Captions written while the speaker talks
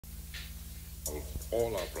on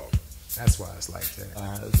all our problems. That's why it's like that.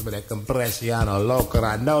 Some of that compressiano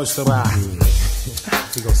loca nostra.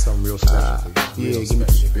 We go something real special. Real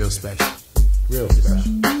special. Real special. Real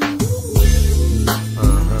special.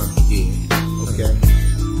 Yeah. Okay.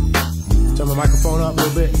 Turn my microphone up a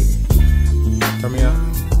little bit. Turn me up.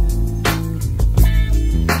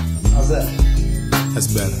 How's that? That's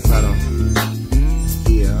better. Right on.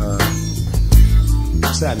 Yeah.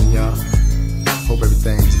 What's happening, y'all? Hope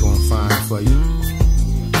everything's going fine for you.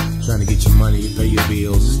 Trying to get your money, pay your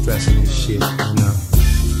bills, stressing and shit, you know.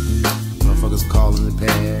 Motherfuckers calling the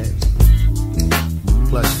pads.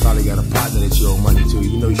 Plus, you probably got a partner that you owe money to.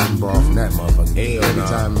 You know you shouldn't borrow from that motherfucker. Every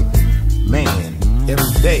time, man,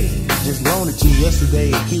 every day. Just loaned it to you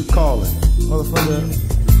yesterday and keep calling. Motherfucker,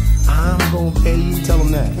 I'm gonna pay you, tell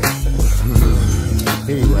them that.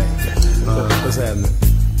 Anyway, what's happening?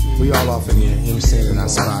 We all off in here, MCing in our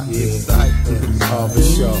spot. Yeah, all for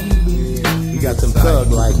sure. We got them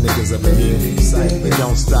thug-like niggas up in here. They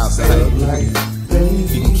don't stop,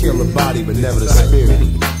 you can kill the body, but never the spirit.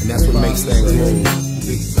 And that's what makes things move.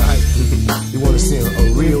 You want to see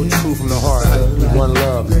a real true from the heart. One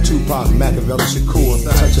love, Tupac, Machiavelli, Shakur,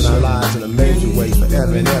 touching our lives in a major way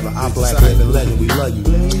forever and ever. Our black living legend, we love you.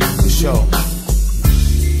 For sure.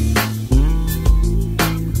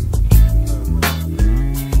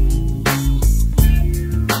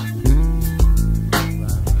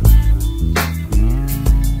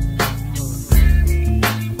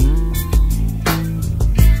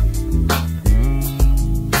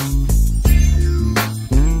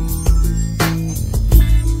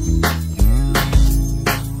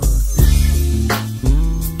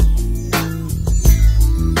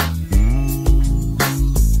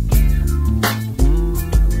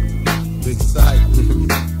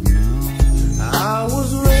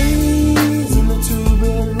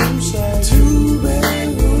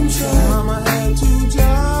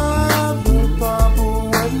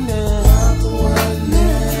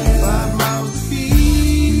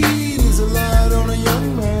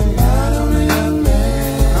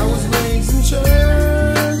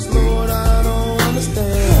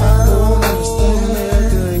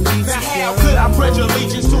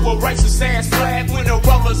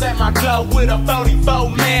 With a 44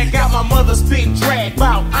 man, got my mother's big drag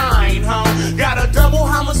bout I ain't home. Got a double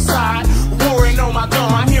homicide, warring on my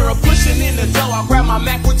dome. I hear her pushing in the door. I grab my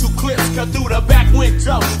Mac with 2 clips, cut through the back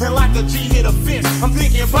window, and like a G hit a fence. I'm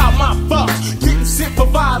thinking about my fucks, getting sent for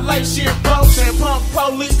violation, folks, and punk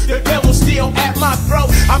police. The devil still at my throat.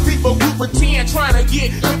 I peep a group of 10 trying to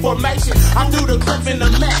get information. I threw the clip in the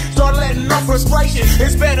Mac, start letting off frustration.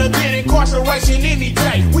 It's better than incarceration any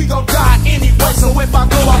day. We gon' die anyway, so if I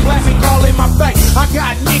go, I blast and call in my face. I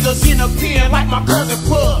got niggas in the pen like my cousin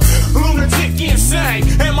Pug, lunatic insane,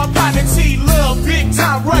 and my partner T Love, big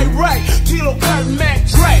time Ray Ray, Kilo Cut Mac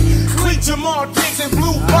Dre, Cleat Jamal Diggs and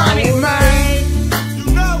Blue Bonnie, man.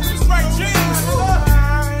 You know it's right here.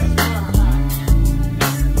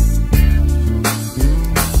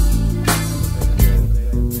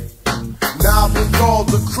 Now I've been called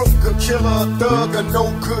a crook, a killer, a thug, a no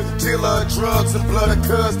good dealer of drugs and blood of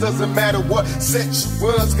cuz. Doesn't matter what set you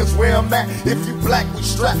was, cause where I'm at, if you black, we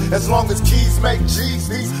strap. As long as keys make G's,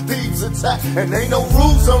 these thieves attack. And ain't no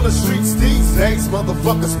rules on the streets these days.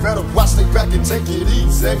 Motherfuckers better watch they back and take it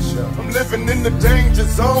easy. I'm living in the danger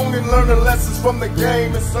zone and learning lessons from the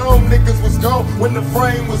game. And some niggas was gone when the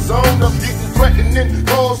frame was on. I'm getting threatening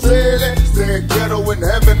calls, stay ghetto in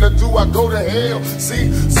heaven, or do I go to hell?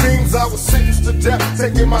 See, seems I was sentenced to death,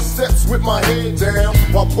 taking my steps with my head down,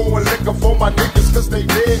 while pouring liquor for my niggas cause they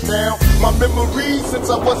dead now. My memory since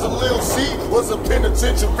I was a little C was a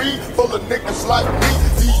penitentiary full of niggas like me.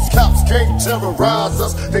 These cops can't terrorize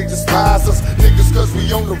us, they despise us niggas cause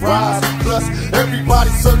we on the rise. Plus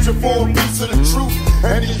everybody searching for a piece of the truth,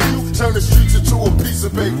 and you turn the streets into a piece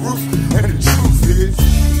of Beirut. And the truth is,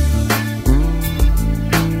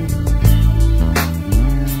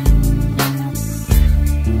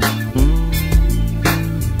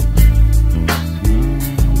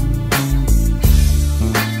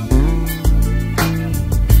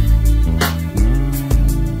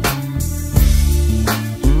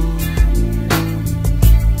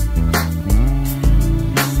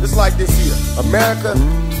 like this here, America,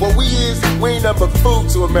 what we is, we ain't nothing but food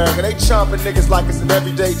to America. They chomping niggas like it's an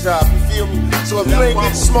everyday job, you feel me? So if you ain't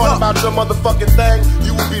getting smart about your motherfucking thing,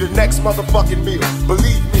 you will be the next motherfucking meal.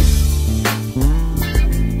 Believe me.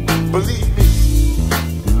 Believe me.